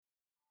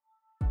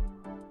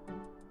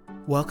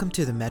Welcome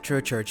to the Metro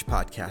Church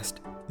podcast.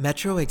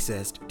 Metro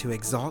exists to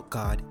exalt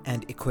God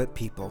and equip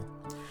people.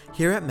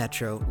 Here at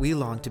Metro, we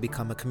long to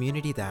become a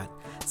community that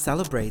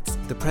celebrates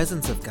the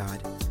presence of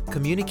God,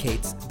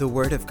 communicates the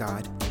Word of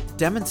God,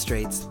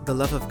 demonstrates the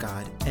love of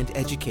God, and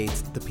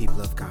educates the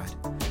people of God.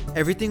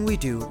 Everything we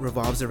do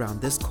revolves around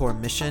this core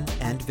mission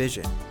and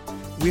vision.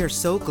 We are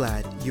so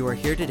glad you are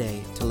here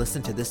today to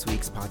listen to this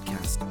week's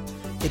podcast.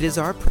 It is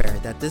our prayer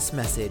that this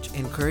message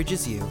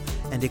encourages you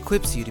and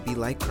equips you to be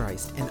like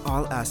Christ in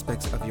all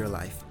aspects of your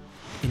life.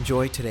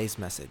 Enjoy today's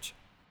message.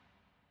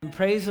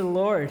 Praise the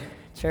Lord,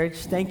 church.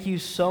 Thank you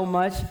so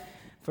much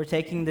for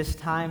taking this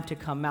time to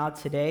come out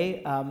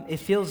today. It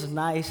feels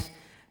nice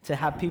to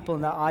have people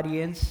in the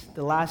audience.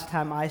 The last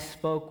time I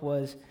spoke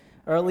was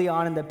early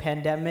on in the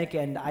pandemic,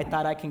 and I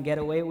thought I can get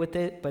away with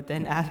it, but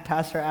then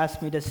Pastor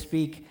asked me to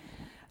speak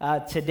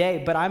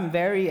today. But I'm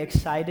very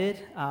excited.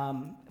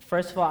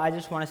 First of all, I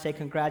just want to say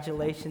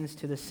congratulations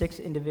to the 6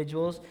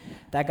 individuals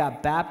that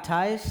got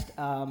baptized.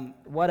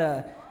 What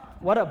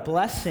a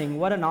blessing,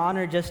 what an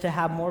honor just to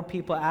have more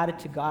people added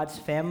to God's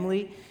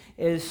family.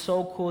 It is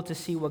so cool to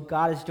see what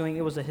God is doing.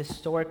 It was a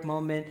historic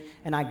moment,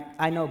 and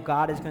I know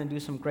God is going to do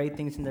some great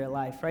things in their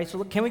life, right?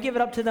 So can we give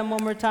it up to them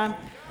one more time?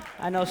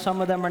 I know some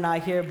of them are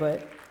not here,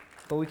 but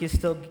we can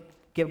still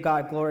give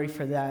God glory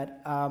for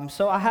that.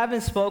 So I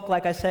haven't spoke,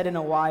 like I said, in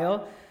a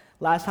while.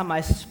 Last time I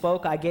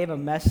spoke, I gave a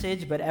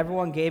message, but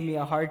everyone gave me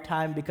a hard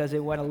time because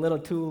it went a little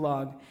too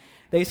long.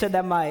 They said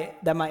that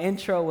my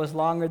intro was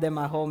longer than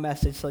my whole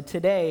message. So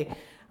today,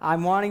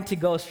 I'm wanting to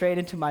go straight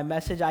into my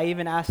message. I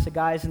even asked the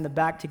guys in the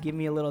back to give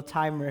me a little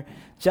timer,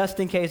 just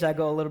in case I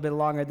go a little bit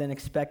longer than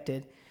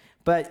expected.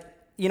 But,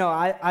 you know,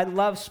 I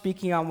love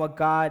speaking on what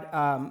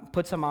God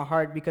puts on my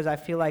heart because I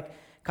feel like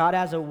God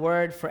has a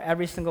word for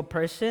every single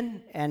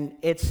person, and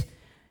it's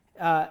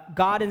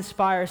God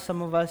inspires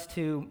some of us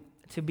to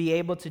be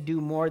able to do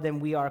more than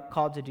we are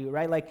called to do,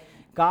 right? Like,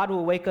 God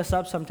will wake us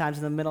up sometimes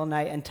in the middle of the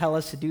night and tell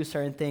us to do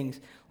certain things.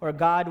 Or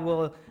God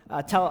will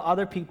tell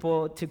other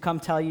people to come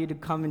tell you to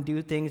come and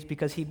do things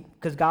because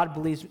God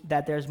believes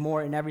that there's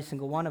more in every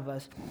single one of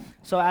us.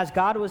 So as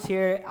God was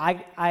here,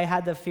 I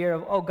had the fear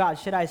of, oh God,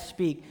 should I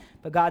speak?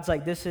 But God's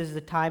like, this is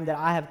the time that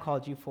I have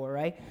called you for,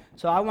 right?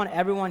 So I want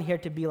everyone here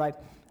to be like,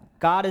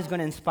 God is going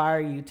to inspire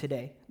you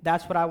today.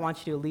 That's what I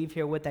want you to leave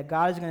here with, that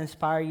God is going to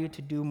inspire you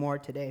to do more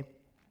today.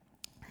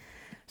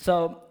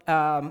 So,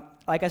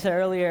 like I said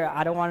earlier,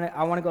 I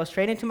want to go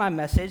straight into my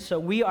message. So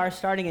we are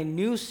starting a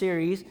new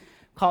series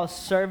called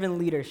Servant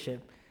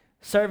Leadership.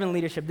 Servant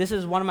Leadership. This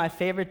is one of my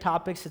favorite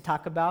topics to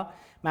talk about.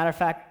 Matter of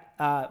fact,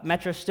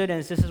 Metro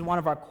students, this is one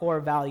of our core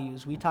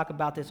values. We talk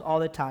about this all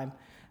the time.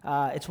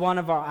 It's one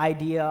of our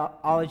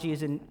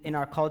ideologies in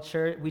our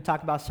culture. We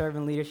talk about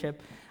servant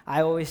leadership.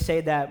 I always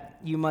say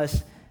that you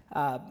must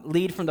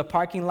lead from the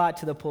parking lot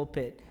to the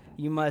pulpit.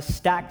 You must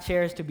stack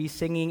chairs to be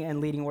singing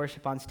and leading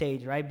worship on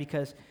stage, right?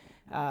 Because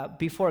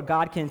before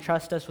God can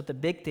trust us with the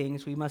big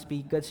things, we must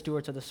be good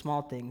stewards of the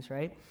small things,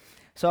 right?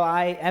 So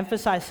I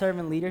emphasize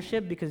servant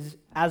leadership because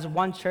as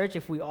one church,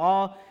 if we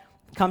all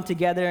come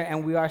together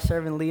and we are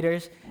servant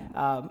leaders,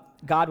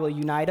 God will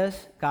unite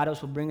us, God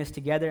will bring us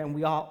together, and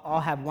we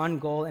all have one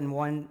goal and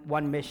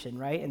one mission,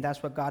 right? And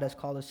that's what God has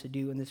called us to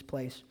do in this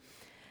place.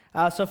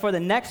 So for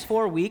the next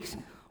 4 weeks,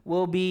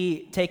 we'll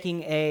be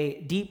taking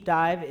a deep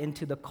dive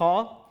into the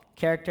call,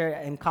 character,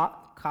 and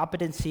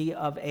competency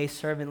of a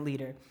servant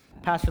leader.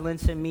 Pastor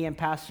Linson, me, and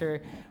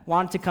Pastor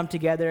wanted to come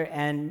together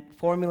and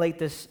formulate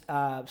this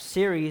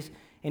series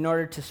in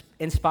order to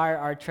inspire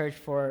our church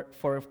for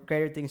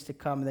greater things to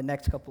come in the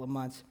next couple of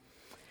months.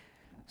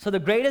 So the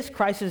greatest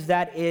crisis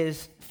that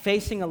is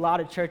facing a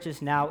lot of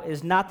churches now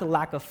is not the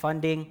lack of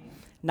funding,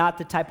 not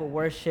the type of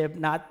worship,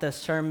 not the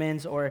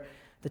sermons or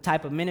the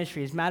type of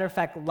ministries. Matter of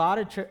fact, a lot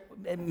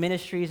of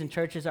ministries and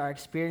churches are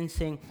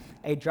experiencing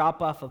a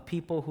drop-off of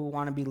people who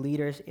want to be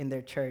leaders in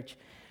their church.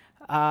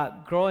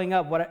 Growing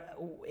up,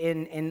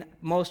 in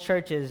most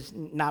churches,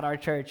 not our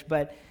church,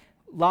 but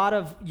a lot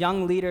of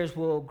young leaders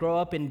will grow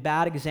up in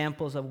bad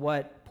examples of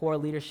what poor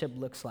leadership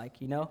looks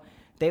like, you know?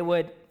 They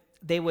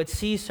would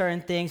see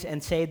certain things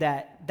and say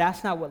that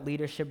that's not what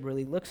leadership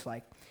really looks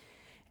like.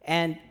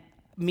 And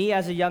me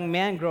as a young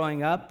man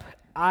growing up,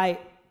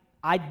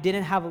 I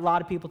didn't have a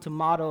lot of people to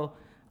model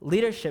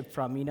leadership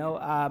from, you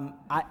know.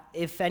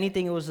 If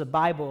anything, it was the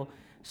Bible.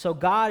 So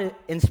God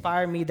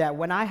inspired me that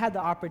when I had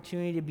the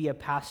opportunity to be a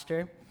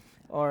pastor,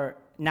 or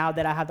now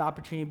that I have the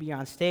opportunity to be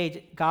on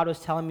stage, God was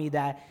telling me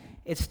that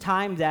it's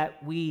time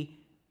that we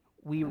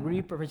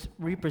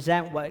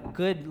represent what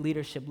good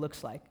leadership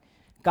looks like.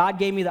 God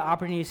gave me the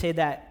opportunity to say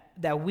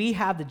that we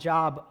have the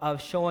job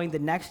of showing the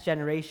next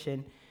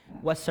generation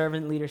what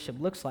servant leadership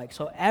looks like.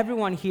 So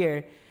everyone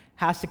here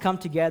has to come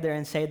together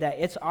and say that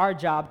it's our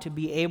job to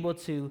be able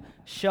to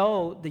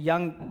show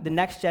the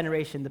next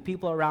generation, the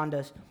people around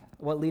us,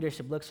 what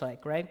leadership looks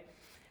like, right?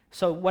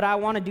 So what I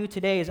want to do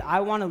today is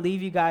I want to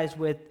leave you guys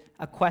with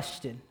a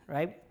question,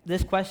 right?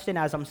 This question,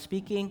 as I'm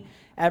speaking,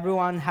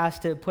 everyone has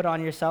to put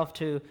on yourself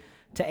to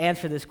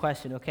answer this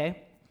question,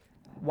 okay?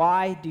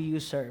 Why do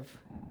you serve?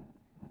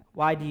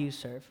 Why do you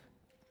serve?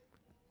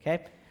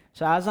 okay?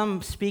 So as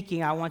I'm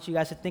speaking, I want you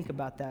guys to think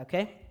about that,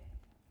 okay?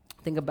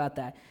 Think about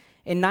that.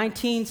 In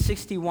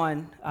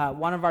 1961,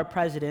 one of our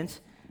presidents,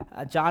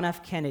 John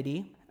F.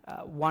 Kennedy,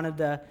 one of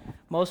the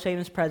most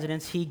famous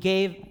presidents, he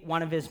gave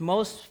one of his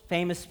most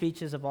famous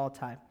speeches of all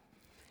time.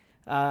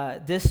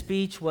 This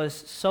speech was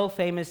so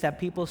famous that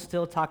people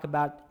still talk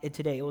about it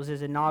today. It was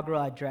his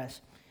inaugural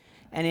address.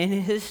 And in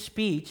his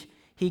speech,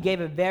 he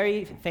gave a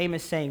very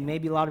famous saying.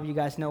 Maybe a lot of you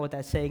guys know what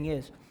that saying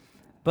is.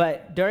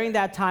 But during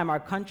that time, our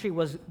country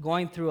was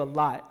going through a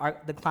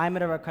lot. The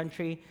climate of our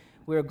country,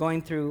 we were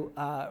going through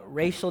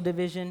racial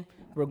division.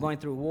 We were going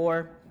through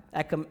war,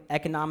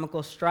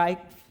 economical strife.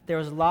 There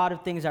was a lot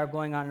of things that were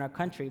going on in our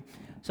country.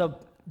 So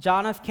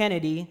John F.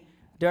 Kennedy,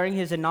 during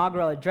his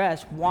inaugural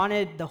address,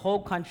 wanted the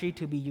whole country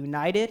to be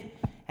united,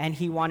 and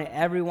he wanted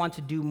everyone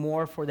to do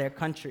more for their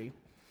country.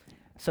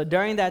 So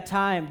during that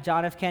time,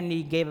 John F.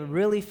 Kennedy gave a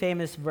really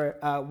famous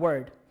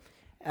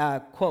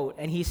quote,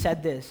 and he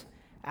said this: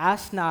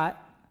 "Ask not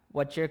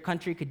what your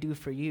country could do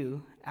for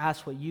you,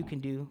 ask what you can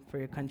do for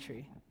your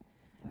country."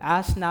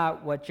 Ask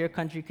not what your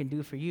country can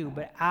do for you,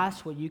 but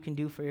ask what you can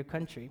do for your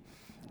country.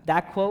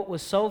 That quote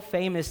was so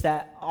famous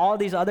that all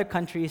these other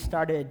countries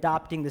started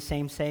adopting the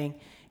same saying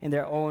in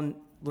their own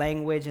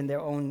language, in their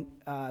own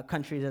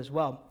countries as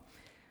well.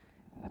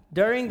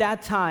 During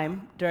that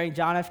time, during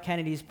John F.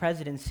 Kennedy's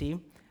presidency,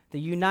 the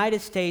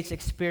United States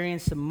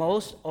experienced the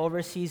most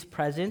overseas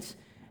presence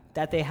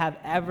that they have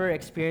ever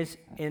experienced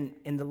in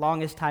the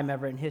longest time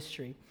ever in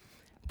history.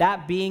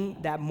 That being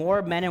that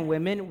more men and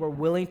women were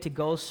willing to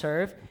go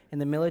serve in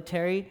the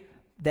military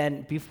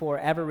than before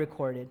ever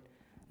recorded.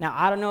 Now,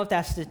 I don't know if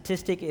that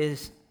statistic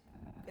is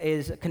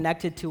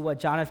connected to what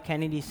John F.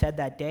 Kennedy said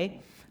that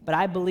day, but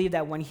I believe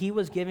that when he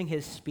was giving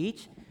his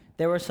speech,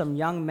 there were some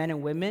young men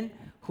and women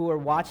who were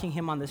watching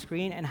him on the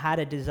screen and had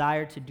a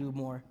desire to do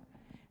more.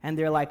 And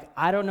they're like,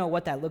 I don't know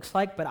what that looks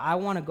like, but I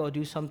want to go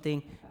do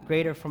something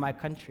greater for my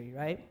country,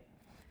 right?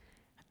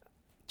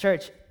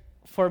 Church,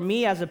 for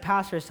me as a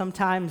pastor,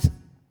 sometimes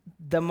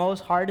the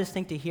most hardest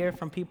thing to hear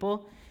from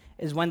people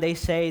is when they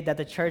say that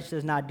the church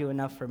does not do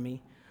enough for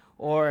me,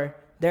 or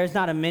there's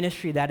not a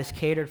ministry that is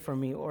catered for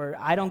me, or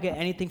I don't get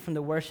anything from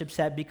the worship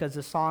set because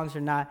the songs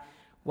are not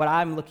what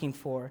I'm looking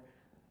for.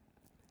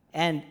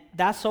 And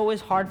that's always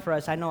hard for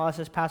us. I know us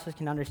as pastors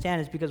can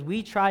understand, is because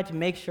we try to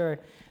make sure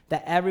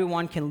that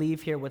everyone can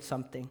leave here with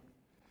something.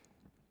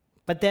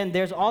 But then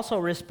there's also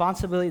a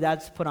responsibility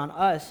that's put on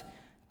us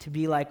to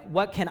be like,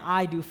 what can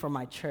I do for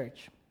my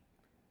church?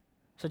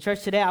 So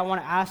church, today I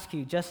want to ask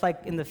you, just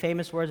like in the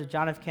famous words of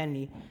John F.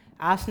 Kennedy,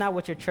 ask not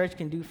what your church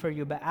can do for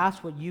you, but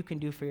ask what you can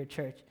do for your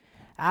church.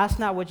 Ask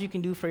not what you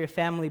can do for your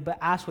family, but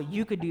ask what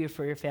you could do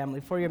for your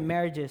family, for your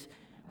marriages,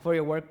 for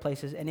your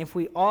workplaces. And if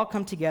we all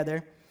come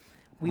together,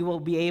 we will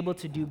be able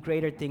to do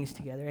greater things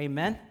together.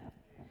 Amen?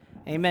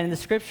 Amen. In the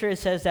scripture, it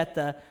says that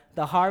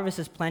the harvest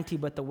is plenty,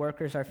 but the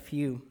workers are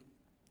few.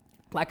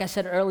 Like I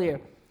said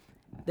earlier,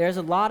 there's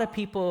a lot of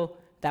people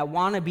that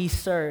want to be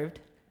served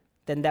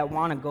than that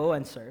want to go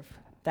and serve,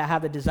 that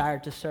have the desire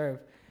to serve.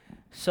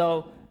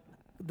 So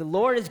the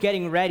Lord is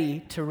getting ready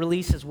to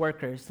release his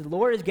workers. The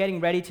Lord is getting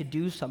ready to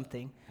do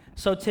something.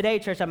 So today,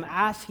 church, I'm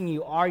asking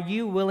you, are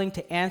you willing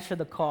to answer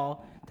the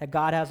call that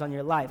God has on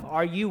your life?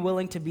 Are you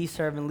willing to be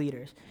servant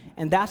leaders?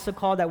 And that's the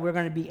call that we're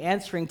going to be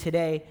answering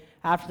today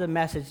after the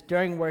message,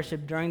 during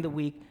worship, during the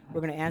week.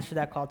 We're going to answer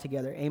that call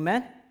together.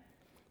 Amen?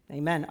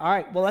 Amen. All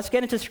right, well, let's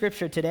get into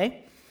scripture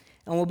today.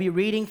 And we'll be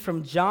reading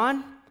from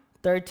John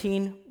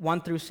 13,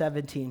 1 through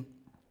 17.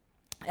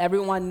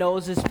 Everyone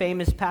knows this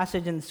famous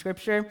passage in the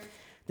scripture.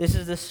 This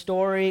is the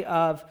story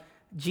of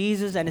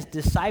Jesus and his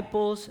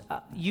disciples.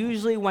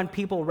 Usually when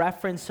people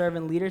reference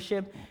servant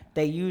leadership,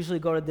 they usually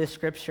go to this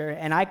scripture.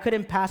 And I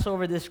couldn't pass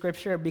over this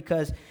scripture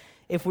because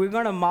if we're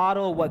going to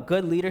model what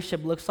good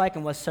leadership looks like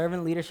and what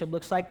servant leadership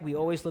looks like, we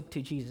always look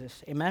to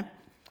Jesus. Amen?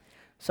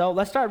 So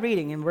let's start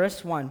reading in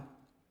verse 1.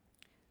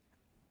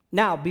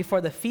 Now,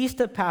 before the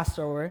feast of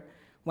Passover,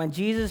 when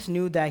Jesus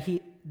knew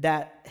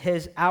that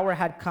his hour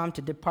had come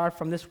to depart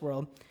from this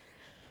world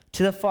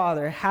to the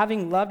Father,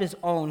 having loved his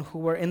own who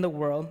were in the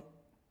world,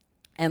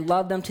 and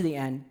loved them to the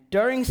end,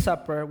 during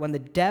supper, when the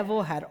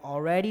devil had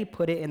already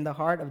put it in the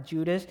heart of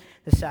Judas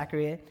the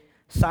Iscariot,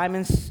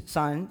 Simon's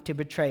son, to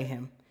betray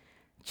him,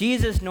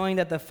 Jesus, knowing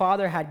that the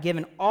Father had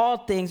given all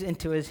things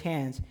into his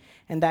hands,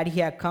 and that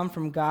he had come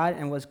from God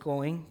and was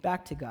going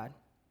back to God,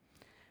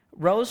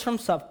 rose from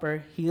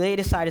supper. He laid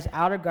aside his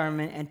outer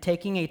garment, and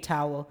taking a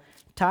towel,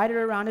 tied it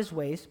around his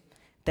waist.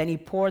 Then he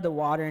poured the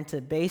water into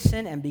the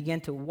basin and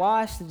began to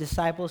wash the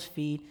disciples'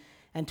 feet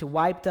and to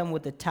wipe them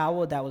with the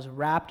towel that was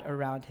wrapped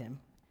around him.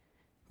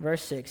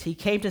 Verse 6, he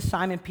came to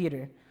Simon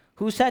Peter,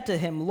 who said to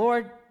him,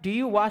 Lord, do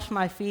you wash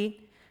my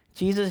feet?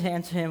 Jesus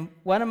answered him,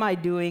 what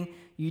I'm doing,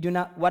 you do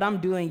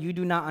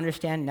not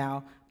understand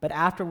now, but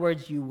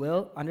afterwards you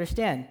will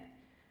understand.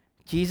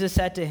 Jesus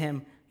said to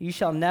him, you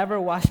shall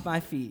never wash my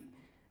feet.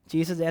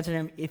 Jesus answered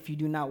him,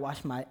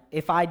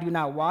 if I do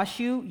not wash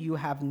you, you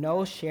have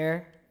no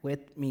share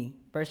with me.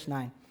 Verse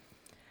 9.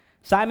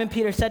 Simon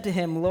Peter said to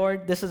him,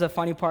 Lord, this is a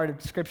funny part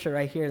of scripture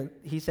right here.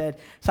 He said,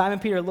 Simon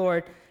Peter,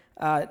 Lord,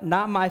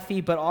 not my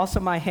feet, but also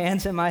my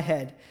hands and my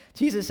head.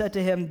 Jesus said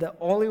to him, the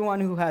only one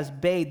who has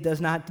bathed does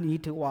not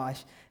need to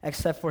wash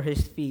except for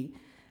his feet,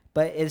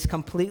 but is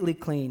completely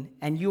clean,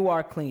 and you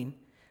are clean.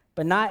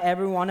 But not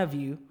every one of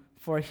you,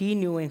 for he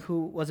knew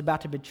who was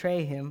about to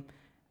betray him.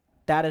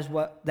 That is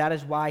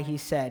why he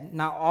said,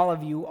 not all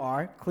of you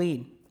are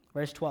clean.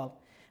 Verse 12.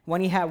 When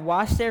he had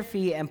washed their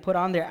feet and put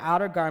on their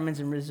outer garments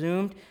and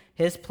resumed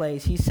his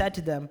place, he said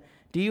to them,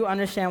 do you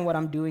understand what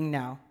I'm doing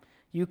now?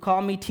 You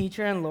call me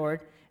teacher and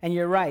Lord, and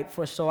you're right,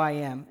 for so I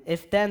am.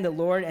 If then the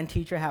Lord and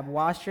teacher have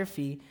washed your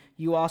feet,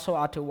 you also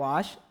ought to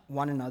wash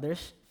one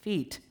another's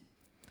feet.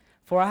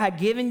 For I have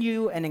given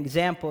you an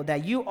example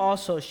that you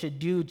also should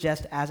do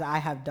just as I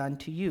have done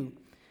to you.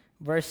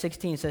 Verse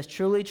 16 says,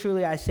 truly,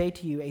 truly, I say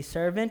to you, a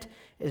servant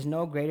is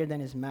no greater than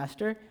his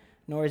master,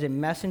 nor is a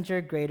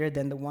messenger greater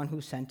than the one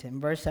who sent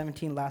him. Verse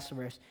 17, last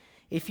verse.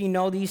 If you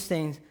know these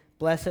things,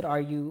 blessed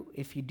are you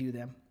if you do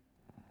them.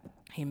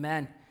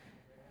 Amen.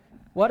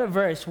 What a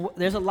verse.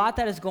 There's a lot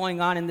that is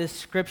going on in this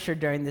scripture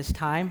during this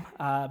time.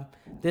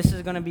 This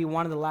is going to be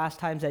one of the last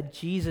times that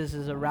Jesus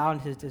is around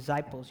his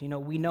disciples. You know,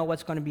 we know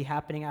what's going to be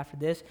happening after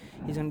this.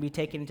 He's going to be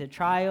taken into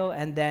trial,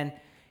 and then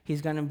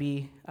he's going to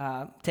be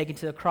taken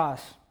to the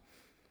cross.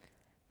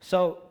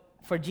 So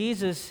for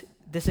Jesus,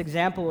 this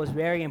example was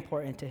very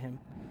important to him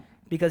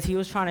because he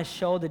was trying to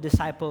show the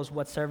disciples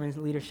what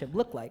servant leadership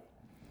looked like.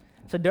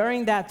 So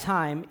during that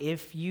time,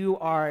 if you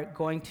are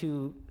going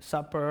to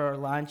supper or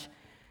lunch,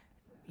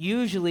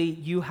 usually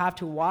you have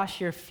to wash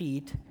your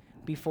feet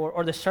before,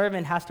 or the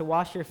servant has to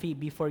wash your feet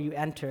before you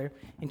enter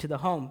into the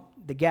home.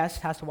 The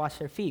guest has to wash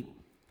their feet.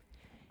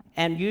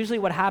 And usually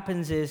what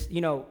happens is,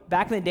 you know,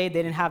 back in the day,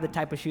 they didn't have the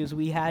type of shoes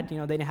we had. You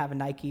know, they didn't have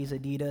Nikes,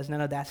 Adidas,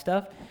 none of that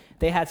stuff.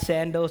 They had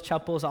sandals,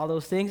 chappals, all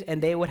those things,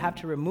 and they would have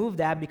to remove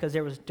that because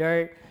there was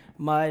dirt,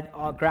 mud,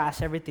 all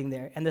grass, everything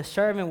there. And the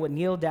servant would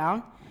kneel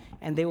down,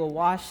 and they will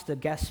wash the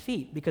guests'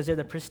 feet because they're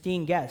the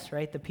pristine guests,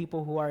 right? The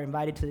people who are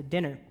invited to the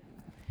dinner.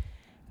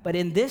 But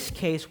in this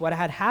case, what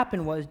had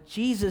happened was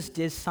Jesus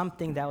did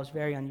something that was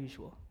very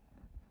unusual.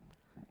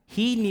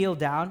 He kneeled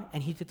down,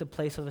 and he took the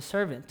place of a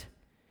servant,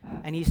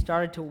 and he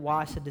started to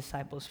wash the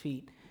disciples'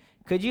 feet.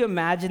 Could you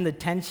imagine the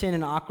tension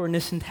and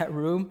awkwardness in that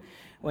room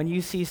when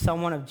you see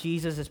someone of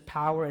Jesus'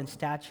 power and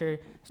stature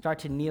start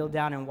to kneel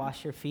down and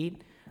wash your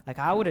feet? Like,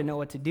 I wouldn't know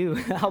what to do.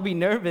 I'll be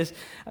nervous.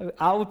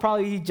 I would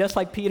probably be just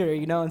like Peter,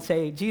 you know, and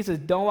say, Jesus,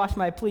 don't wash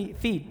my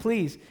feet,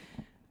 please.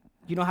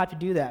 You don't have to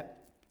do that.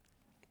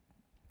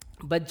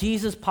 But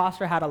Jesus'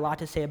 posture had a lot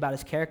to say about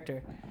his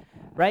character,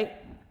 right?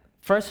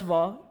 First of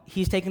all,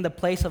 he's taking the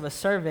place of a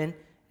servant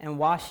and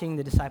washing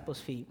the disciples'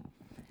 feet.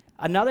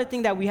 Another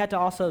thing that we had to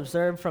also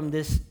observe from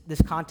this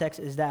context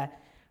is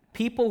that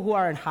people who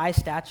are in high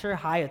stature,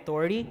 high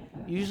authority,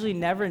 usually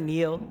never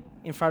kneel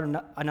in front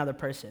of another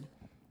person.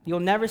 You'll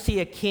never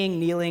see a king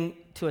kneeling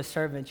to a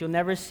servant. You'll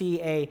never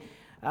see a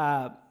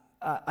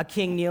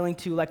king kneeling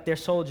to like their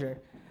soldier.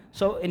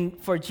 So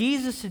for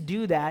Jesus to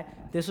do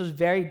that, this was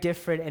very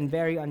different and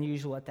very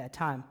unusual at that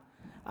time.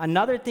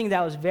 Another thing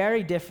that was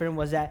very different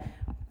was that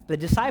the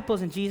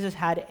disciples and Jesus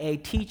had a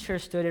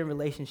teacher-student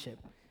relationship.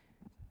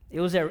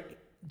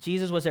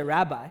 Jesus was a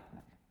rabbi.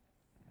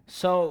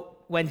 So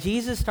when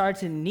Jesus started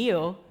to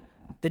kneel,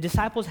 the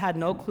disciples had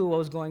no clue what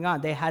was going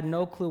on. They had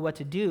no clue what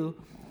to do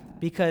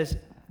because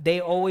they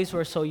always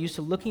were so used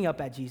to looking up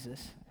at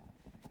Jesus.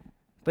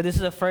 But this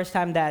is the first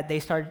time that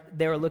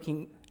they were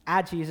looking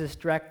at Jesus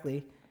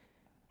directly,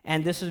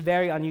 and this was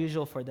very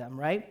unusual for them,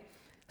 right?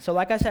 So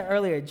like I said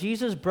earlier,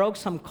 Jesus broke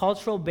some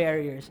cultural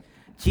barriers.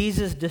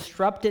 Jesus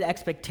disrupted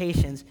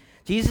expectations.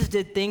 Jesus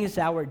did things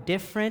that were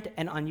different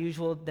and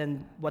unusual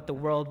than what the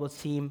world would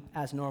seem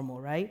as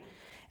normal, right?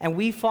 And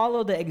we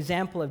follow the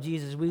example of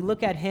Jesus. We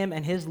look at him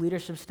and his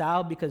leadership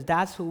style because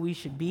that's who we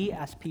should be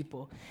as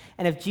people.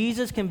 And if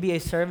Jesus can be a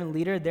servant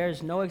leader,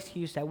 there's no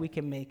excuse that we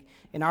can make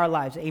in our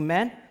lives.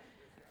 Amen?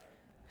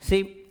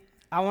 See,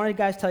 I want to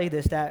guys tell you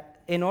this, that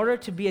in order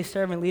to be a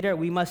servant leader,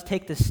 we must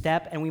take the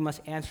step and we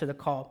must answer the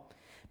call.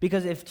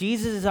 Because if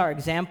Jesus is our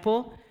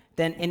example,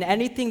 then in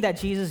anything that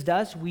Jesus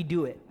does, we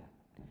do it.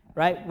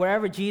 Right?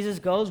 Wherever Jesus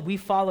goes, we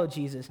follow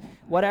Jesus.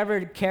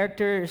 Whatever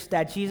characters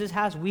that Jesus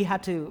has, we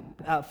have to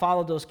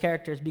follow those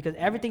characters because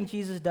everything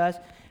Jesus does,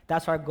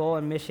 that's our goal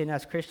and mission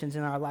as Christians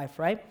in our life,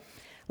 right?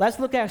 Let's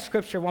look at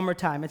scripture one more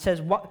time. It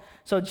says,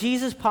 so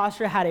Jesus'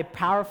 posture had a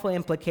powerful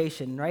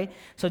implication, right?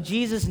 So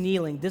Jesus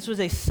kneeling, this was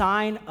a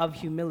sign of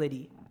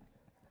humility.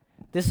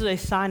 This is a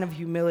sign of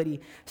humility.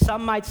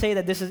 Some might say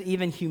that this is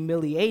even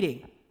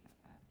humiliating.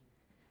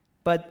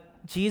 But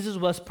Jesus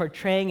was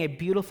portraying a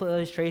beautiful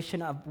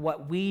illustration of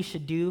what we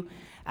should do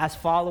as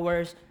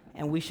followers,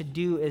 and we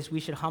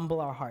should humble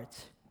our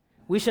hearts.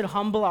 We should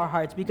humble our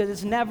hearts because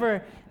it's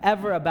never,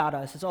 ever about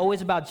us. It's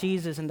always about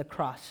Jesus and the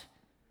cross.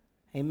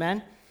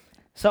 Amen?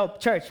 So,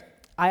 church,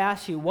 I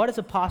ask you, what is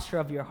the posture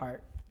of your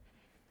heart?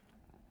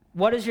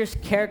 What does your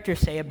character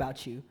say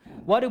about you?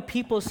 What do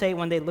people say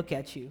when they look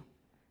at you?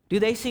 Do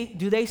they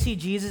see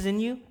Jesus in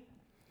you?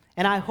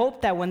 And I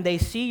hope that when they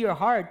see your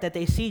heart, that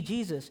they see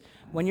Jesus.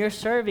 When you're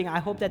serving, I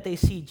hope that they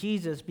see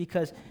Jesus,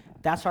 because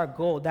that's our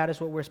goal. That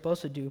is what we're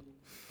supposed to do.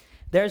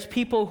 There's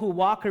people who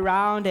walk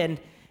around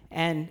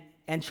and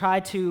try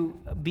to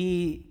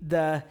be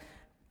the,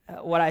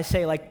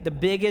 like the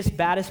biggest,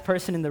 baddest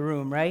person in the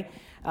room, right?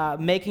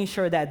 Making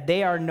sure that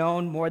they are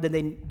known more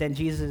than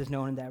Jesus is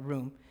known in that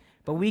room.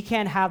 But we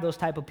can't have those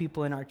type of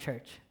people in our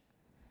church,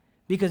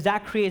 because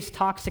that creates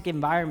toxic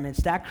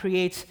environments. That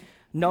creates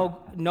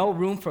no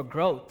room for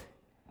growth.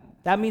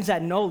 That means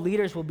that no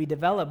leaders will be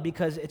developed,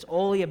 because it's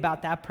only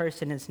about that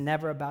person. It's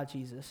never about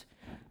Jesus.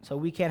 So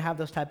we can't have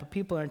those type of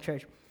people in our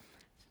church.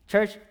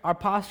 Church, our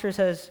posture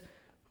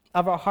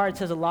of our heart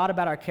says a lot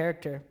about our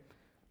character.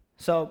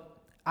 So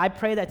I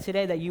pray that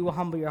today that you will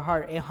humble your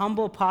heart. A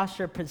humble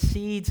posture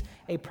precedes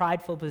a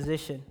prideful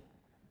position.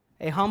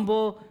 A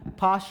humble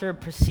posture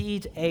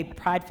precedes a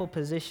prideful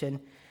position.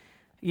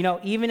 You know,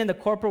 even in the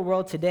corporate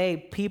world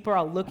today, people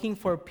are looking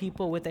for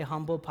people with a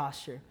humble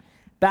posture.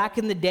 Back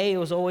in the day, it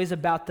was always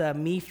about the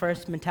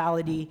me-first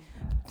mentality,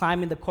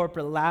 climbing the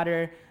corporate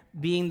ladder,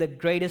 being the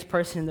greatest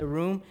person in the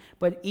room.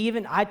 But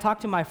even I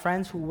talk to my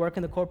friends who work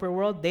in the corporate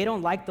world, they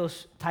don't like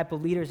those type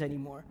of leaders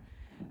anymore.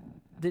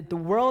 The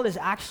world is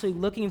actually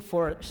looking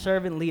for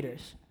servant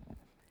leaders.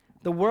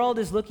 The world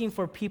is looking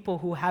for people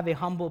who have a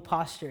humble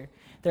posture.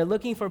 They're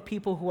looking for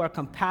people who are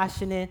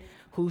compassionate,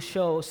 who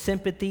show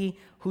sympathy,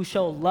 who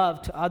show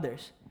love to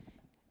others.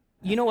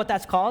 You know what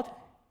that's called?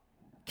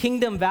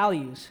 Kingdom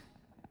values.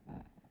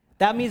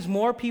 That means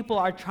more people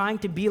are trying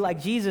to be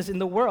like Jesus in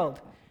the world.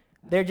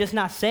 They're just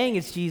not saying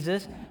it's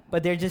Jesus,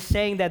 but they're just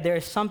saying that there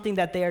is something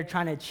that they are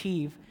trying to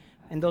achieve,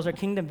 and those are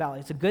kingdom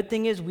values. The good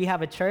thing is we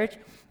have a church,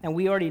 and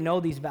we already know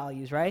these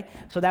values, right?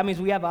 So that means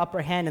we have an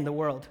upper hand in the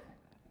world.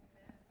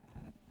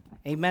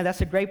 Amen.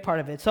 That's a great part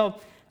of it. So,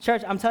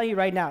 church, I'm telling you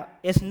right now,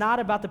 it's not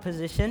about the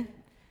position.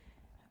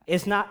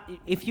 It's not.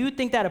 If you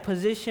think that a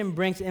position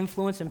brings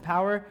influence and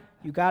power,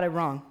 you got it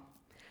wrong.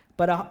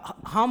 But a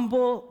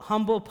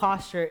humble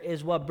posture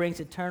is what brings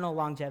eternal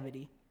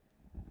longevity.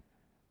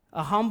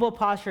 A humble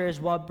posture is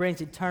what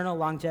brings eternal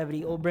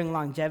longevity. It will bring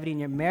longevity in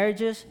your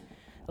marriages.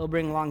 It will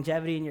bring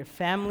longevity in your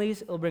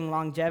families. It will bring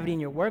longevity in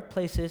your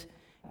workplaces,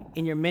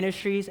 in your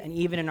ministries, and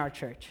even in our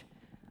church.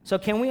 So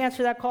can we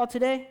answer that call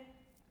today?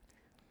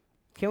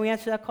 Can we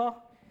answer that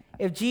call?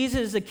 If Jesus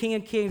is the King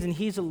of Kings and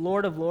he's the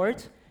Lord of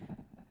Lords,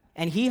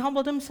 and he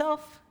humbled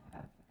himself,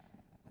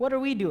 what are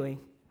we doing?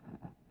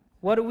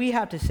 What do we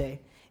have to say?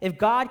 If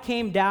God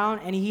came down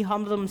and he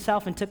humbled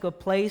himself and took a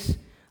place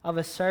of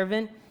a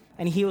servant,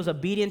 and he was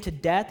obedient to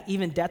death,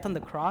 even death on the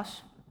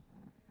cross,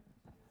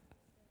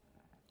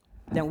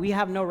 then we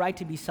have no right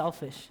to be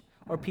selfish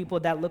or people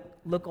that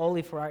look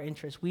only for our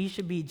interests. We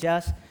should be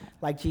just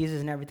like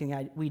Jesus in everything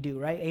that we do,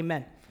 right?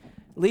 Amen.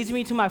 Leads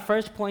me to my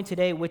first point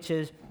today, which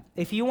is,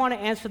 if you want to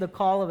answer the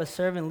call of a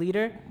servant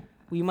leader,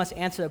 we must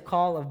answer the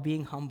call of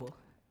being humble.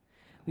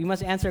 We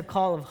must answer a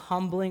call of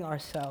humbling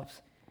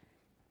ourselves.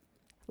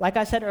 Like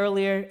I said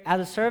earlier,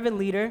 as a servant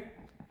leader,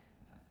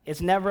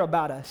 it's never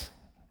about us,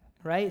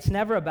 right? It's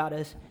never about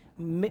us.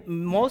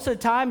 Most of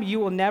the time, you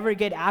will never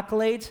get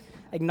accolades,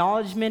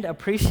 acknowledgement,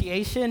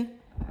 appreciation.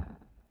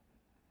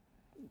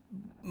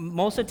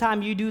 Most of the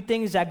time, you do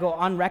things that go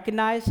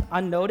unrecognized,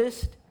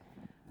 unnoticed,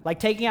 like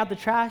taking out the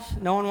trash.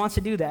 No one wants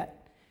to do that.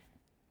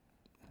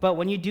 But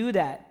when you do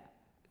that,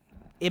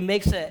 it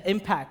makes an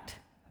impact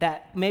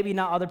that maybe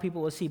not other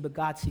people will see, but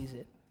God sees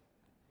it.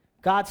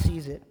 God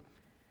sees it.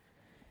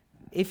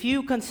 If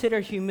you consider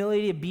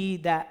humility to be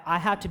that I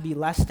have to be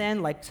less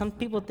than, like some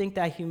people think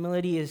that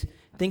humility is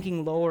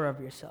thinking lower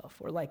of yourself,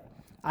 or like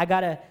I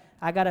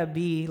gotta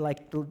be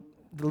like the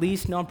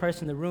least known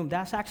person in the room.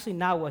 That's actually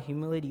not what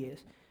humility is.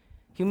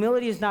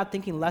 Humility is not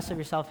thinking less of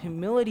yourself.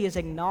 Humility is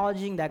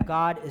acknowledging that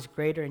God is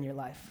greater in your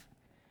life,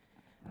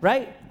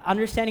 right?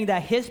 Understanding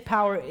that his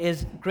power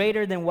is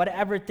greater than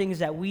whatever things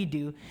that we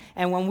do.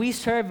 And when we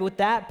serve with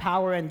that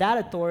power and that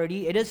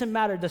authority, it doesn't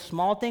matter the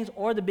small things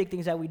or the big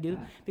things that we do,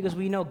 because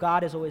we know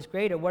God is always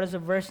greater. What is the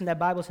verse in that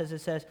Bible says?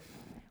 It says,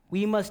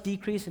 we must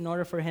decrease in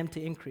order for him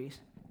to increase,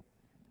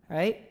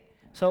 right?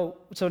 So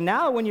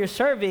now when you're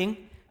serving,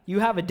 you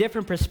have a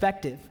different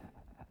perspective.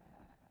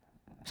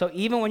 So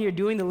even when you're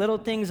doing the little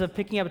things of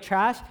picking up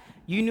trash,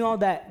 you know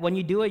that when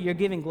you do it, you're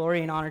giving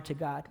glory and honor to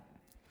God.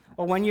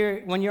 Or when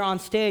you're on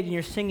stage and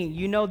you're singing,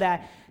 you know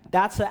that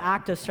that's an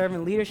act of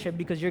servant leadership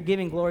because you're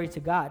giving glory to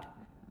God.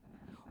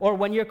 Or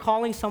when you're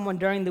calling someone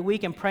during the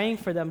week and praying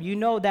for them, you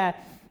know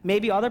that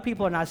maybe other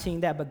people are not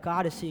seeing that, but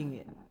God is seeing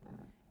it.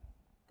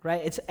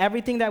 Right? It's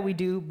everything that we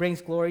do brings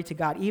glory to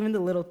God, even the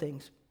little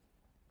things.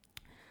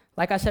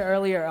 Like I said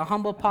earlier, a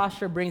humble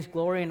posture brings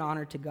glory and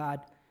honor to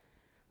God.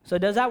 So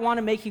does that want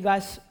to make you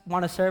guys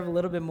want to serve a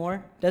little bit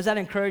more? Does that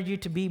encourage you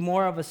to be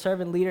more of a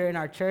servant leader in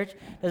our church?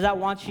 Does that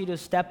want you to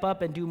step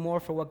up and do more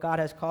for what God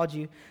has called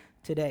you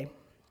today?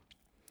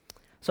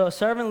 So a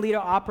servant leader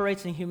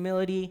operates in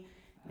humility.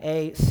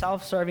 A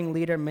self-serving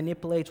leader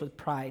manipulates with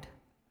pride.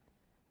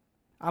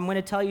 I'm going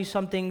to tell you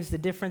some things, the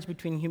difference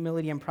between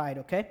humility and pride,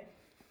 okay?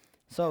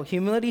 So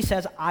humility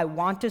says, I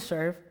want to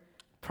serve.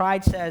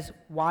 Pride says,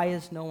 why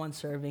is no one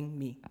serving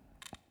me?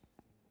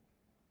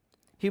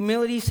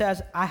 Humility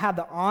says, I have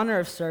the honor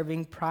of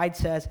serving. Pride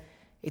says,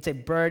 it's a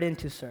burden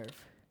to serve.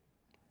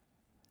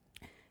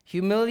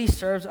 Humility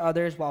serves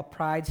others while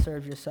pride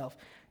serves yourself.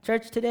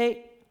 Church,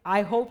 today,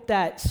 I hope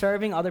that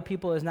serving other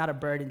people is not a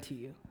burden to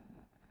you.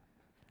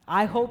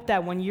 I hope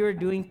that when you're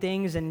doing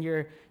things and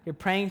you're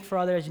praying for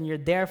others and you're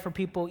there for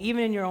people,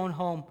 even in your own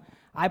home,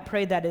 I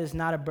pray that it is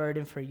not a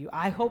burden for you.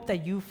 I hope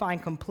that you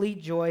find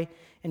complete joy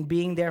in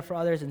being there for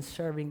others and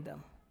serving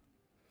them.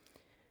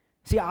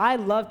 See, I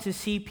love to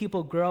see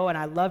people grow, and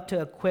I love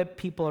to equip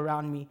people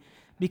around me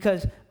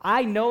because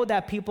I know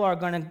that people are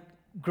going to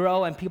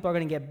grow and people are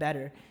going to get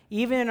better.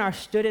 Even in our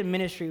student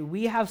ministry,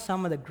 we have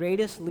some of the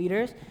greatest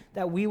leaders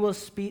that we will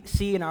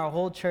see in our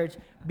whole church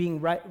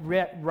being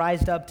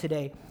rised up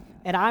today.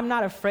 And I'm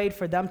not afraid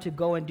for them to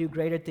go and do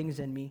greater things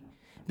than me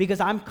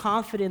because I'm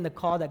confident in the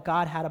call that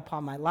God had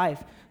upon my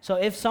life. So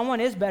if someone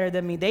is better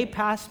than me, they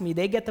pass me,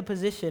 they get the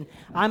position,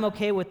 I'm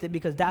okay with it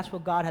because that's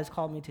what God has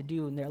called me to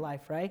do in their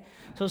life, right?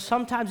 So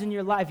sometimes in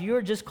your life,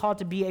 you're just called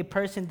to be a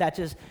person that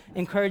just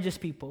encourages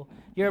people.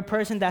 You're a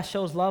person that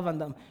shows love on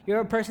them.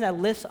 You're a person that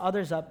lifts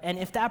others up. And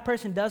if that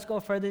person does go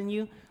further than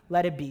you,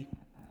 let it be,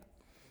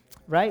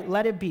 right?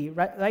 Let it be,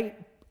 right?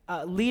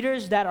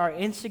 Leaders that are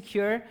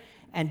insecure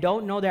and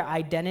don't know their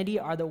identity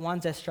are the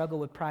ones that struggle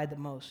with pride the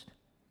most,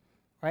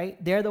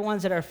 right? They're the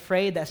ones that are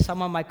afraid that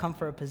someone might come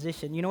for a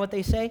position. You know what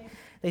they say?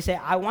 They say,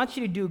 I want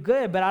you to do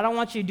good, but I don't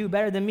want you to do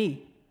better than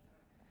me.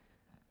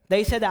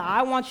 They said that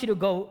I want you to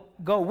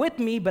go with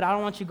me, but I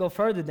don't want you to go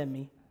further than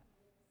me,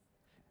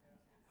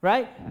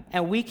 right?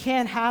 And we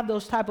can't have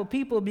those type of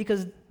people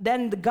because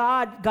then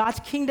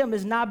God's kingdom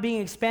is not being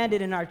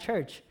expanded in our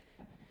church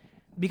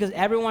because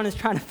everyone is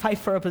trying to fight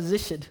for a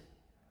position.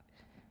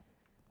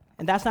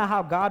 And that's not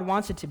how God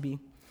wants it to be.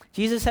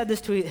 Jesus said this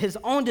to his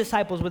own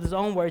disciples with his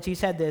own words. He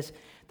said this,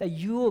 that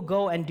you will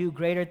go and do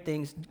greater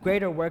things,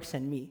 greater works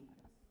than me.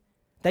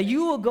 That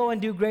you will go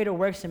and do greater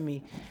works than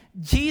me.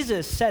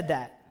 Jesus said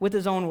that with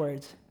his own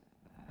words.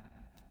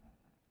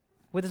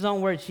 With his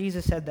own words,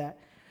 Jesus said that.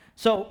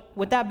 So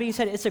with that being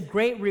said, it's a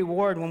great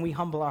reward when we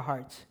humble our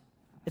hearts.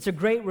 It's a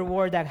great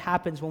reward that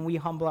happens when we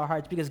humble our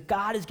hearts because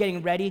God is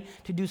getting ready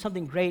to do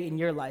something great in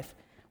your life.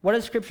 What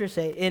does Scripture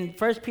say? In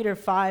 1 Peter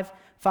 5:5-6,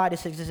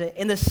 it says,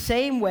 in the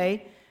same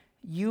way,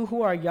 you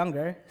who are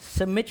younger,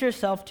 submit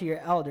yourself to your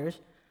elders,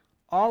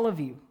 all of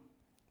you.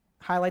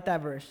 Highlight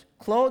that verse.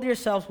 Clothe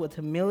yourselves with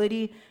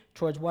humility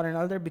towards one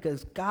another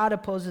because God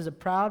opposes the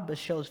proud but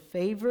shows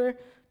favor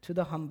to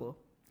the humble.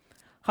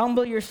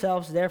 Humble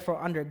yourselves,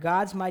 therefore, under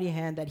God's mighty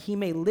hand that he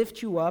may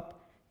lift you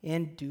up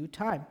in due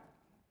time.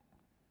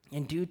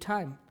 In due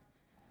time.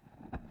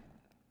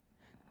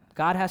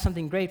 God has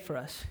something great for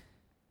us.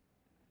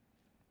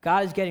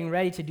 God is getting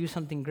ready to do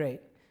something great.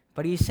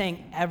 But he's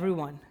saying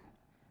everyone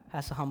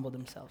has to humble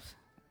themselves.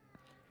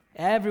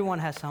 Everyone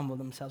has to humble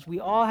themselves. We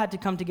all had to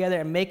come together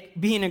and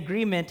be in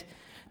agreement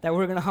that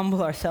we're going to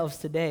humble ourselves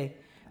today.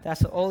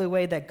 That's the only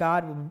way that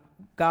God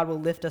will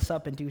lift us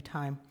up in due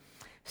time.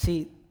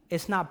 See,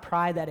 it's not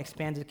pride that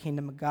expands the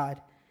kingdom of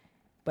God,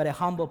 but a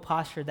humble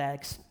posture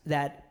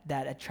that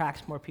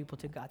attracts more people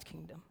to God's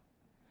kingdom.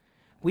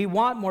 We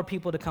want more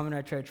people to come in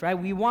our church, right?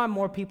 We want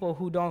more people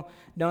who don't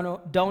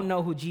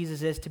know who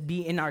Jesus is to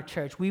be in our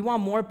church. We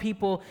want more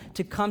people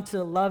to come to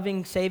the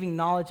loving, saving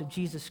knowledge of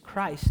Jesus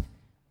Christ.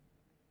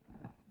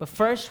 But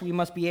first, we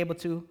must be able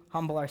to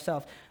humble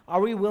ourselves.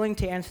 Are we willing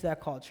to answer that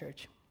call,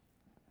 church?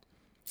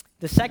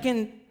 The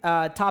second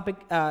topic,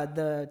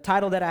 the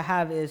title that I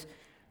have is,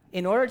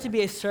 in order to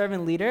be a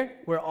servant leader,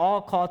 we're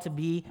all called to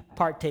be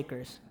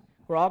partakers.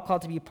 We're all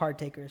called to be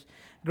partakers.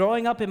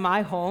 Growing up in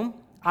my home,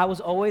 I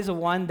was always the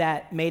one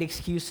that made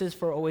excuses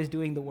for always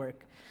doing the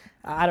work.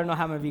 I don't know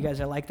how many of you guys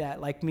are like that,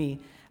 like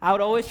me. I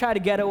would always try to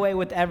get away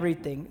with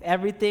everything.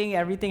 Everything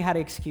had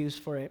an excuse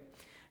for it,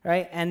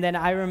 right? And then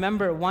I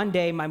remember one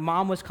day my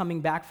mom was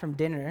coming back from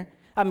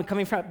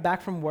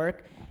back from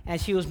work,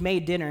 and she was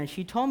made dinner. And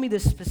she told me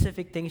this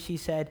specific thing. She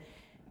said,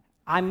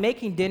 I'm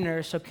making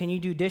dinner, so can you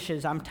do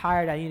dishes? I'm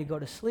tired. I need to go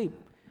to sleep.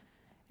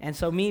 And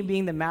so me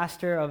being the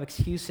master of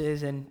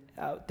excuses, and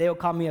they would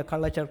call me a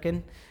Carla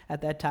Churkin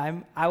at that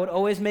time, I would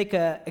always make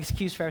an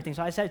excuse for everything.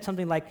 So I said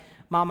something like,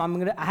 Mom,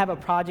 I have a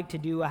project to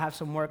do. I have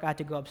some work. I have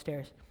to go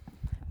upstairs.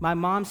 My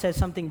mom said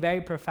something very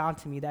profound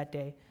to me that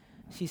day.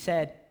 She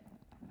said,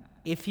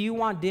 if you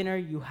want dinner,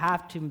 you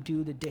have to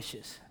do the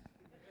dishes.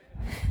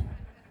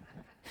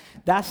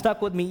 That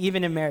stuck with me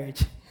even in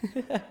marriage.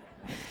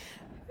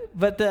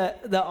 But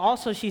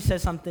also she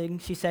said something.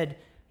 She said,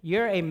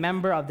 you're a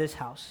member of this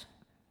house.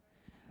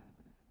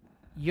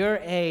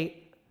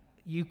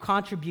 You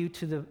contribute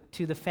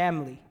to the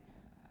family.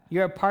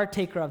 You're a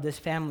partaker of this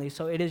family,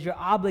 so it is your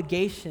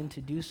obligation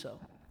to do so.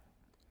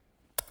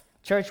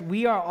 Church,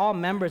 we are all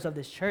members of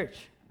this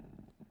church.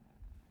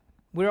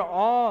 We're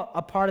all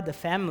a part of the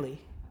family.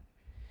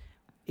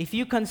 If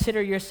you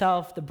consider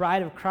yourself the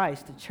bride of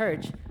Christ, the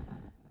church,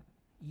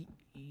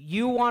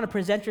 you want to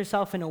present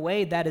yourself in a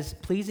way that is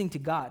pleasing to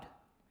God,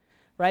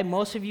 right?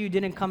 Most of you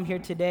didn't come here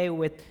today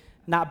with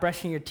not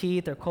brushing your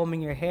teeth or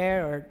combing your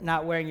hair or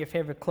not wearing your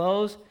favorite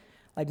clothes.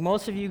 Like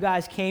most of you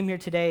guys came here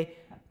today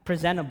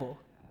presentable.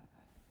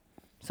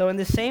 So in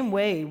the same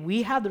way,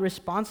 we have the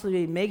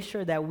responsibility to make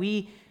sure that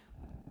we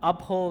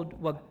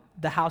uphold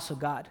the house of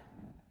God.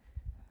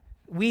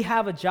 We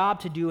have a job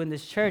to do in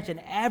this church,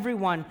 and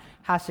everyone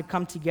has to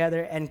come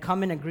together and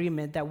come in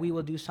agreement that we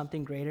will do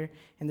something greater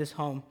in this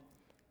home.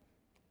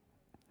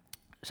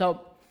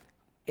 So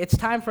it's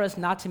time for us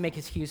not to make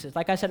excuses.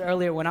 Like I said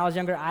earlier, when I was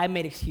younger, I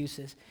made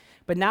excuses.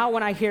 But now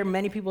when I hear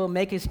many people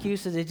make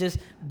excuses, it just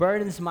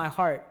burdens my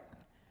heart.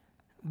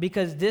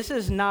 Because this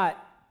is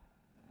not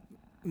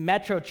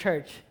Metro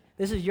Church.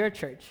 This is your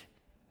church.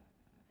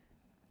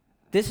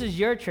 This is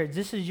your church.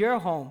 This is your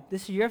home.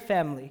 This is your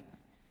family.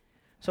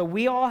 So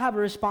we all have a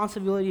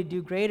responsibility to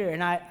do greater.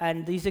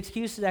 And these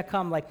excuses that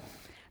come, like,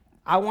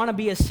 I want to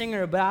be a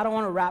singer, but I don't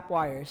want to wrap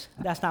wires.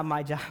 That's not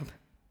my job.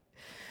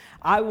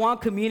 I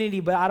want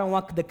community, but I don't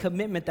want the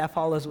commitment that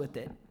follows with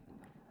it.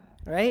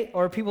 Right?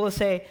 Or people will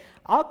say,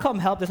 I'll come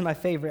help. This is my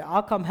favorite.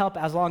 I'll come help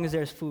as long as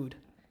there's food.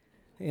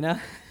 You know?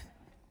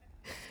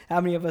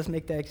 How many of us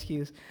make that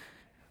excuse?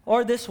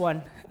 Or this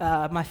one,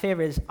 my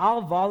favorite is,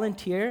 I'll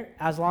volunteer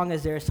as long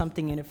as there's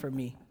something in it for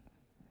me.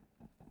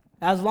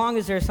 As long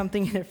as there's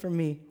something in it for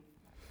me.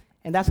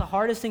 And that's the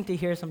hardest thing to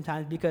hear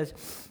sometimes, because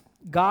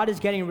God is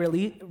getting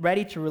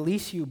ready to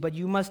release you, but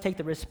you must take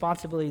the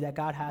responsibility that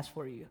God has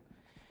for you.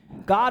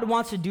 God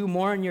wants to do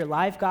more in your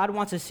life. God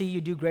wants to see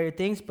you do greater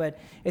things, but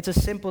it's the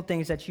simple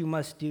things that you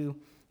must do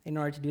in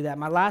order to do that.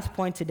 My last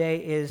point today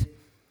is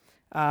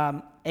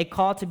a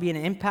call to be an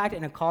impact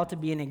and a call to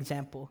be an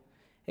example.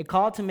 A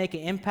call to make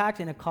an impact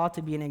and a call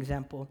to be an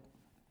example.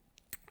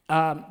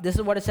 This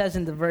is what it says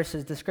in the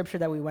verses, the scripture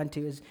that we went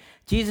to is,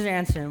 Jesus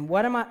answered him,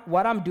 what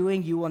I'm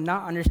doing you will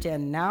not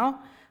understand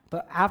now,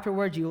 but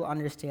afterwards you will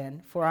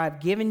understand. For I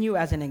have given you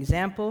as an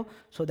example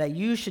so that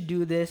you should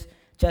do this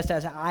just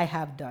as I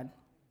have done.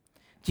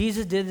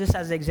 Jesus did this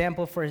as an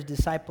example for his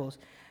disciples.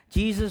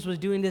 Jesus was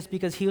doing this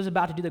because he was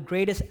about to do the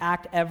greatest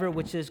act ever,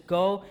 which is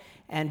go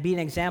and be an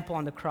example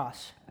on the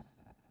cross.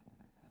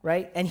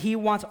 Right? And he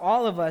wants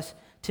all of us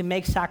to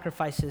make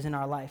sacrifices in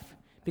our life.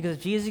 Because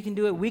if Jesus can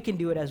do it, we can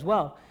do it as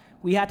well.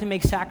 We have to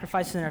make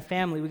sacrifices in our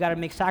family. We got to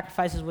make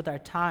sacrifices with our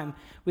time.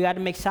 We got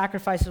to make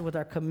sacrifices with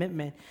our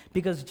commitment,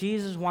 because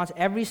Jesus wants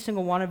every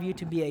single one of you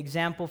to be an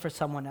example for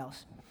someone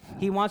else.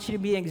 He wants you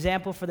to be an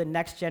example for the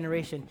next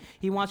generation.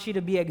 He wants you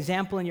to be an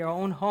example in your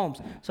own homes.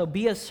 So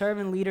be a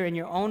servant leader in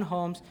your own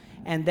homes,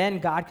 and then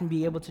God can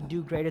be able to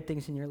do greater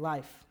things in your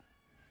life.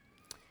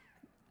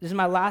 This is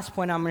my last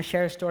point. I'm going to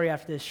share a story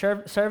after this.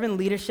 Servant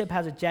leadership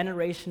has a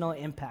generational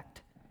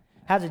impact.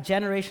 Has a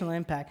generational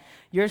impact.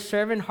 Your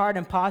servant heart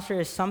and posture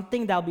is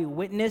something that will be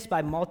witnessed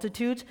by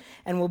multitudes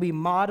and will be a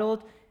model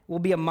that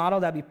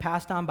will be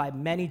passed on by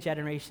many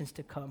generations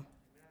to come.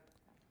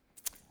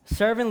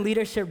 Servant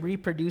leadership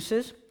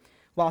reproduces,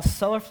 while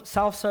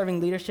self-serving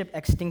leadership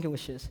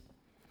extinguishes.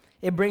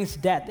 It brings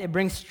death. It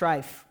brings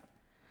strife.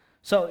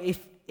 So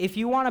if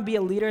you want to be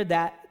a leader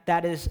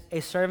that is a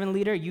servant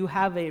leader, you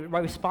have a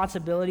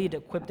responsibility to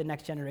equip the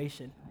next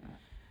generation.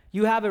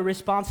 You have a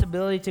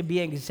responsibility to be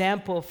an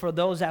example for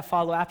those that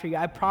follow after you.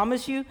 I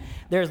promise you,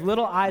 there's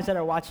little eyes that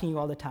are watching you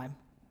all the time.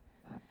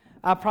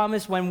 I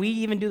promise when we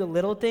even do the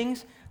little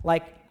things,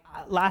 like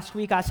last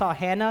week I saw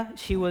Hannah,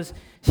 she was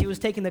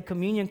taking the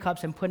communion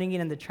cups and putting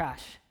it in the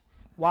trash.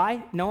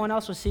 Why? No one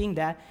else was seeing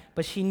that,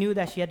 but she knew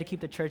that she had to keep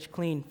the church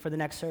clean for the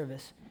next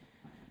service.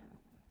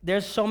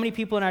 There's so many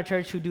people in our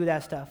church who do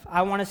that stuff.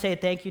 I want to say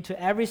thank you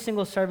to every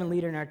single servant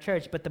leader in our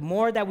church, but the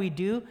more that we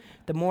do,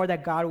 the more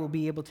that God will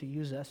be able to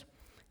use us.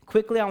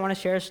 Quickly, I want to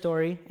share a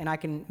story, and I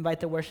can invite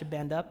the worship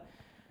band up.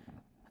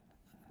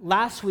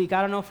 Last week,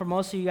 I don't know if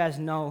most of you guys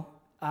know,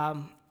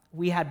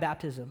 we had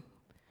baptism.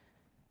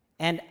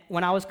 And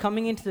when I was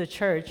coming into the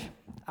church,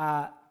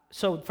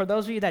 so for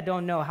those of you that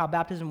don't know how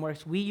baptism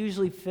works, we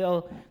usually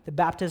fill the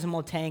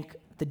baptismal tank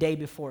the day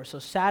before. So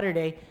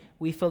Saturday,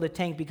 we fill the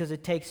tank because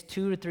it takes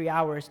 2 to 3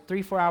 hours,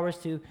 3-4 hours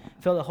to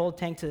fill the whole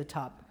tank to the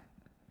top.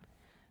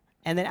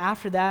 And then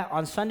after that,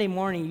 on Sunday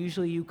morning,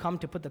 usually you come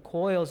to put the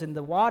coils in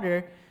the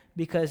water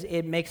because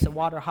it makes the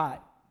water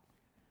hot.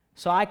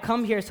 So I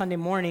come here Sunday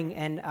morning,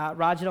 and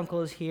Rajat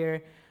Uncle is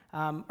here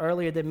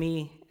earlier than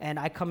me, and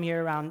I come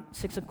here around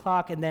 6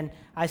 o'clock, and then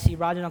I see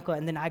Rajat Uncle,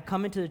 and then I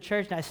come into the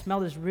church, and I smell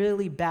this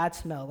really bad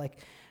smell,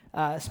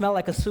 smell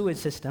like a sewage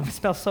system. It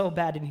smells so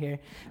bad in here.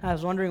 And I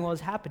was wondering what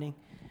was happening.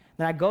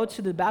 Then I go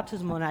to the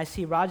baptismal, and I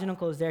see Rajat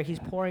Uncle is there. He's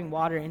pouring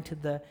water into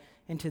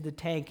the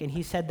tank, and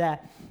he said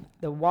that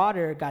the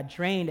water got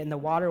drained, and the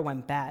water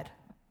went bad.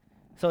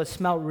 So it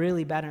smelled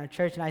really bad in our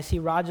church. And I see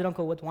Rajat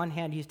Uncle with one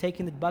hand, he's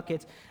taking the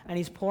buckets and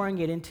he's pouring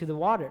it into the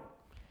water.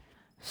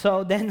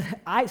 So then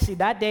I see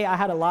that day I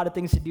had a lot of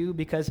things to do,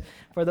 because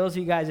for those of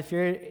you guys,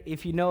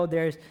 if you know,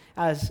 there's,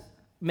 as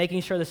making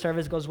sure the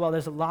service goes well,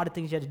 there's a lot of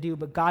things you have to do,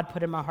 but God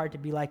put in my heart to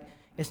be like,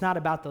 it's not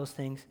about those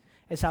things.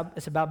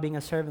 It's about being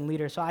a servant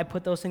leader. So I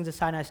put those things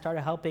aside and I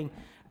started helping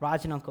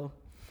Rajat Uncle.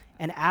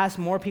 And as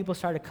more people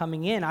started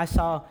coming in, I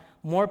saw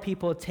more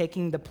people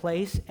taking the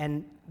place,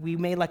 and we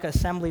made like an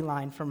assembly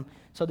line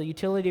so the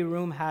utility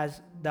room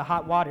has the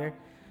hot water.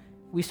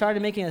 We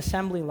started making an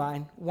assembly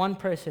line, one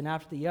person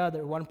after the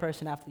other, one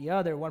person after the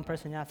other, one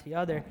person after the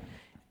other,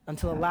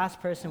 until the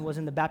last person was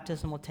in the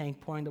baptismal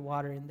tank pouring the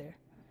water in there.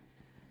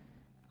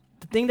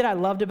 The thing that I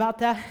loved about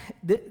that,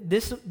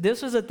 this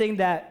was a thing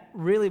that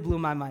really blew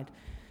my mind,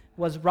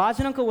 was Raj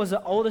and Uncle was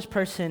the oldest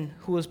person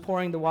who was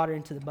pouring the water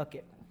into the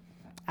bucket.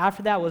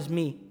 After that was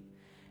me.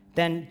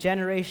 Then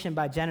generation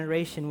by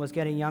generation was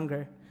getting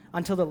younger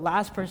until the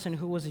last person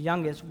who was the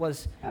youngest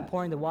was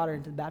pouring the water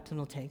into the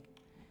baptismal tank.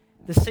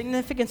 The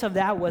significance of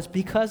that was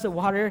because the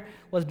water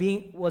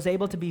was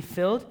able to be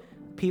filled,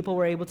 people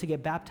were able to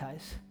get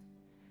baptized.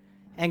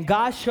 And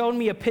God showed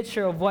me a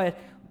picture of what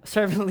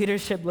servant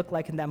leadership looked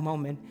like in that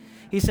moment.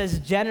 He says,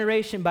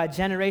 generation by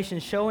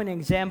generation, show an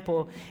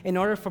example in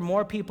order for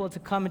more people to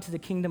come into the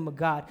kingdom of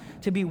God,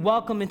 to be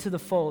welcomed into the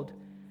fold.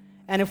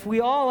 And if we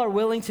all are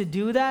willing to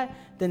do that,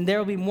 then there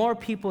will be more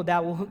people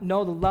that will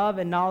know the love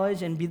and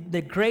knowledge and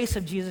the grace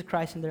of Jesus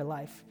Christ in their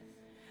life.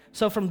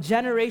 So from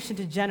generation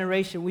to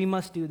generation, we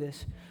must do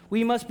this.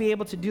 We must be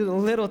able to do the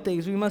little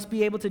things. We must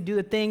be able to do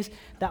the things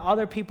that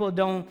other people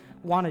don't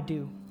want to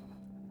do.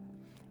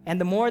 And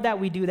the more that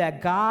we do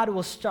that, God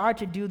will start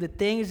to do the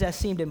things that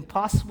seemed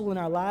impossible in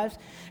our lives.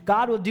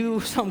 God will do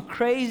some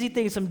crazy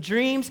things, some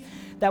dreams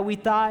that we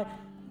thought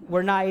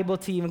were not able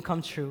to even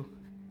come true.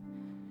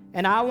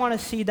 And I want to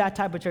see that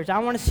type of church. I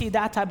want to see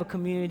that type of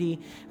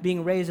community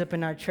being raised up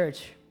in our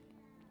church.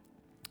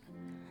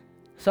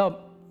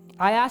 So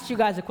I asked you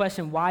guys a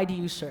question, why do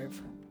you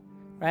serve?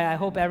 Right? I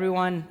hope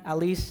everyone at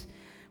least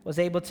was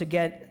able to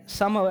get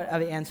some of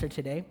the answer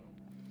today.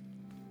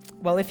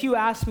 Well, if you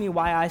ask me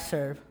why I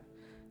serve,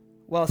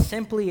 well,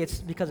 simply it's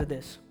because of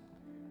this.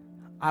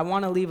 I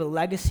want to leave a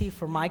legacy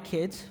for my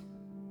kids.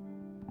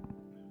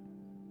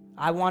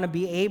 I want to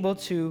be able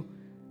to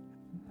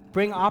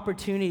bring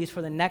opportunities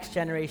for the next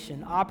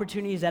generation,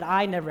 opportunities that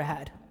I never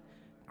had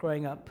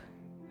growing up.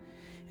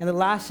 And the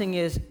last thing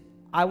is,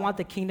 I want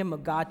the kingdom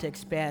of God to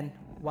expand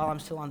while I'm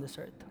still on this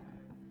earth.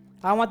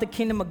 I want the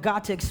kingdom of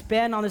God to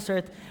expand on this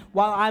earth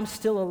while I'm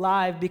still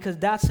alive, because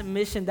that's a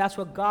mission. That's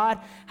what God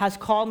has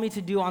called me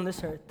to do on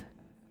this earth.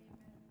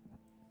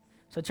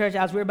 So church,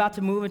 as we're about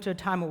to move into a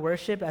time of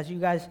worship, as you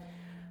guys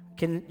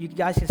can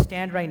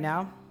stand right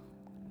now,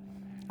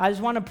 I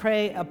just want to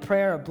pray a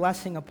prayer of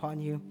blessing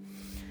upon you.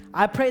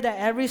 I pray that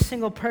every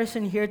single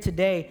person here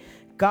today,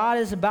 God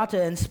is about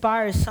to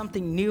inspire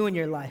something new in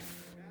your life.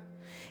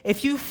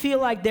 If you feel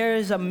like there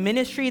is a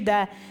ministry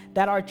that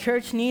our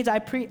church needs, I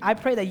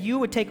pray that you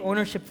would take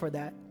ownership for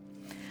that.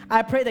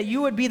 I pray that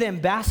you would be the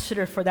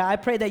ambassador for that. I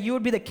pray that you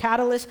would be the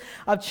catalyst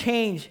of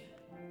change.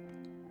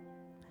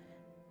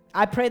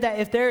 I pray that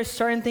if there are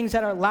certain things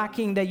that are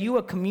lacking, that you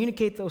would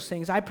communicate those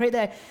things. I pray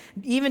that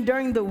even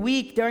during the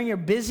week, during your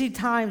busy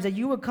times, that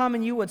you would come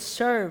and you would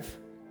serve.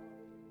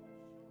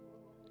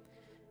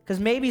 Because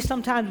maybe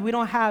sometimes we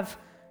don't have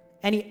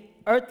any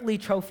earthly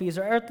trophies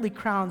or earthly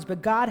crowns,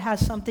 but God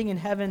has something in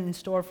heaven in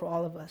store for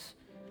all of us.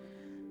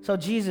 So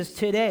Jesus,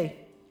 today,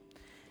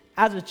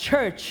 as a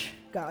church,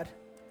 God,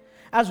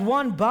 as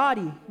one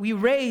body, we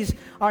raise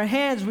our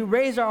hands, we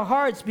raise our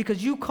hearts,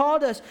 because you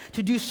called us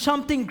to do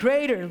something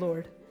greater,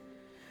 Lord.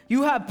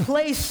 You have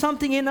placed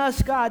something in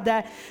us, God,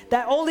 that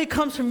only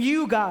comes from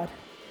you, God.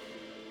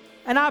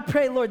 And I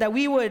pray, Lord, that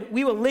we would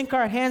link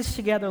our hands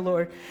together,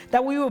 Lord,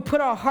 that we would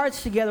put our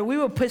hearts together. We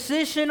would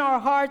position our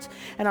hearts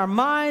and our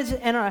minds,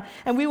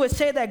 and we would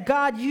say that,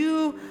 God,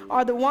 you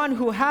are the one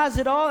who has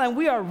it all, and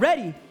we are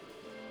ready.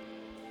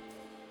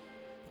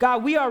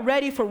 God, we are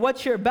ready for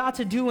what you're about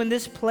to do in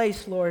this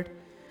place, Lord.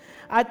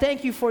 I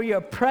thank you for your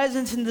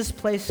presence in this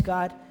place,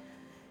 God.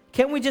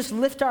 Can we just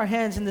lift our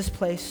hands in this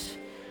place?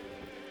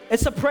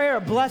 It's a prayer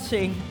of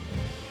blessing.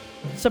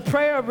 It's a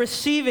prayer of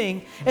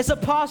receiving. It's a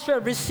posture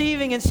of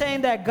receiving and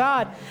saying that,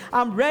 God,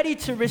 I'm ready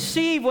to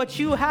receive what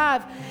you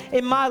have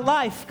in my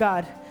life,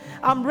 God.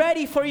 I'm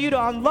ready for you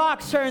to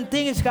unlock certain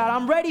things, God.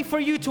 I'm ready for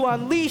you to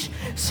unleash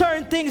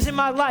certain things in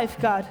my life,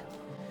 God.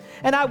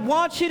 And I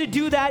want you to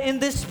do that in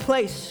this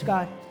place,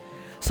 God.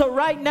 So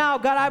right now,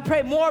 God, I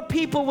pray more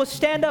people will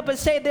stand up and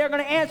say they're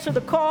going to answer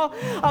the call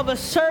of a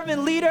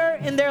servant leader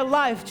in their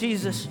life,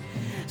 Jesus.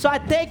 So I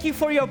thank you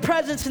for your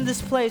presence in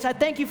this place. I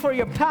thank you for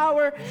your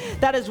power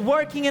that is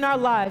working in our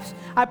lives.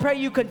 I pray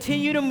you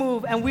continue to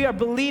move, and we are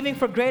believing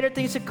for greater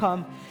things to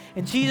come.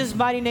 In Jesus'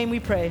 mighty name we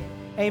pray.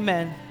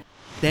 Amen.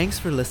 Thanks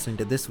for listening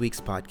to this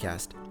week's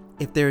podcast.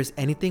 If there is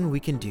anything we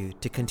can do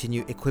to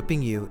continue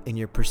equipping you in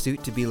your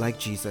pursuit to be like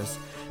Jesus,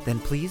 then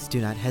please do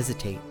not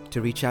hesitate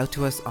to reach out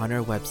to us on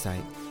our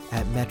website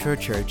at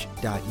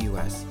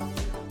metrochurch.us.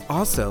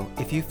 Also,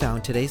 if you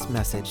found today's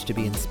message to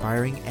be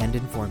inspiring and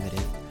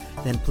informative,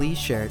 then please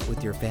share it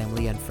with your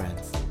family and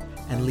friends,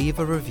 and leave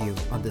a review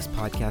on this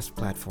podcast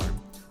platform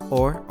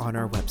or on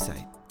our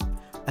website.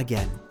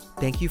 Again,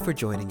 thank you for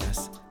joining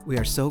us. We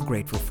are so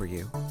grateful for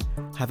you.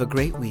 Have a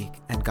great week,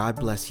 and God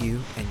bless you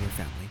and your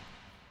family.